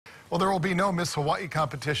Well, there will be no Miss Hawaii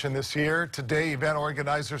competition this year. Today, event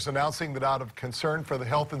organizers announcing that out of concern for the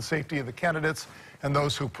health and safety of the candidates and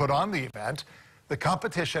those who put on the event, the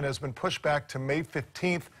competition has been pushed back to May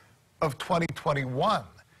 15th of 2021.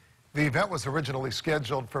 The event was originally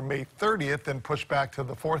scheduled for May 30th and pushed back to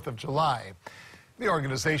the 4th of July. The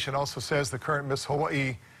organization also says the current Miss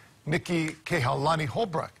Hawaii, Nikki Kehaulani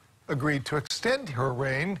Holbrook, agreed to extend her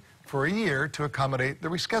reign for a year to accommodate the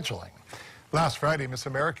rescheduling. Last Friday, Miss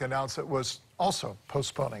America announced it was also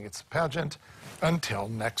postponing its pageant until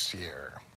next year.